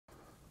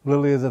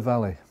Lily of the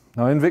Valley.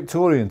 Now in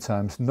Victorian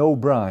times, no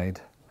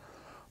bride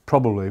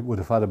probably would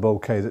have had a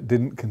bouquet that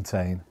didn't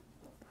contain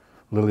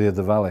Lily of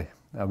the Valley,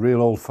 a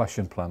real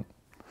old-fashioned plant.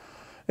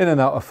 In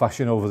and out of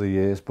fashion over the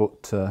years,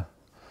 but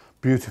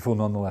beautiful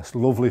nonetheless.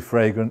 Lovely,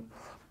 fragrant,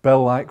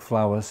 bell-like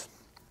flowers,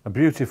 a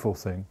beautiful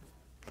thing.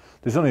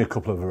 There's only a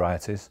couple of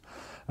varieties,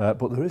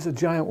 but there is a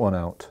giant one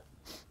out.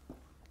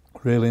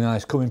 Really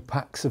nice, come in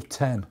packs of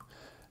 10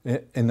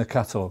 in the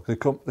catalogue. They're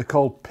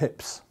called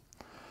pips.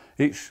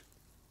 Each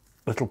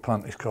little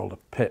plant is called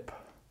a pip,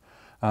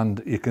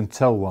 and you can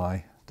tell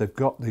why. They've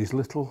got these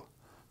little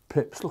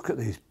pips. Look at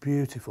these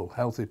beautiful,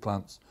 healthy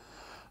plants,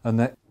 and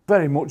they're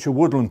very much a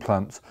woodland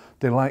plant.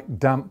 They like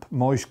damp,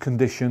 moist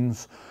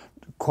conditions,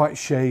 quite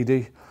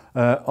shady.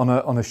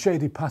 On a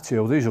shady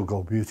patio, these will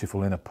go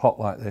beautiful in a pot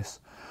like this.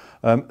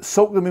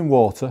 Soak them in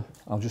water.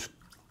 I'll just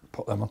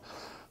put them on.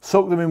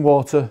 Soak them in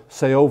water,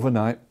 say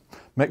overnight.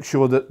 Make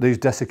sure that these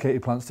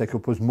desiccated plants take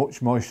up as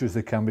much moisture as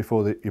they can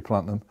before you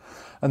plant them.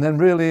 And then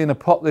really in a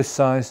pot this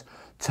size,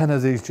 10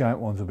 of these giant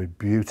ones will be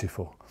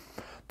beautiful.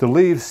 The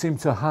leaves seem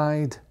to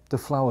hide the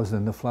flowers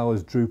and the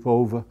flowers droop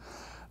over.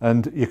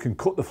 And you can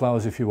cut the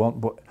flowers if you want,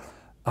 but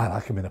I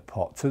like them in a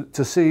pot.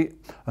 To see,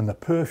 and the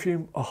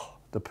perfume, oh,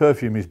 the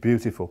perfume is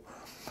beautiful.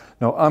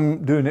 Now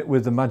I'm doing it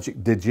with the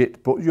magic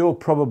digit, but you're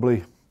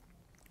probably,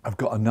 I've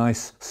got a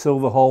nice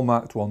silver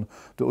hallmarked one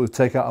that will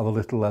take out of a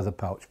little leather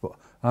pouch, but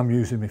I'm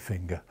using my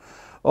finger.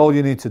 All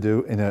you need to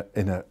do in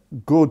a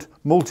good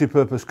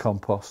multi-purpose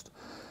compost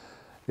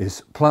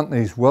is plant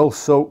these well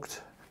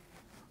soaked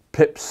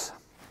pips.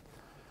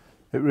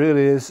 It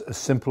really is as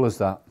simple as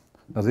that.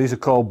 Now these are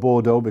called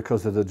Bordeaux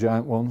because they're the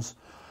giant ones,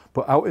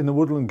 but out in the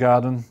woodland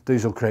garden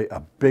these will create a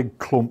big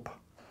clump.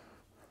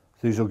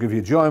 These will give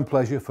you joy and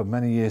pleasure for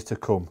many years to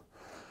come,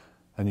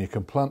 and you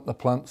can plant the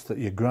plants that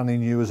your granny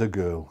knew as a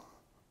girl.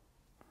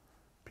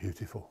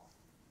 Beautiful.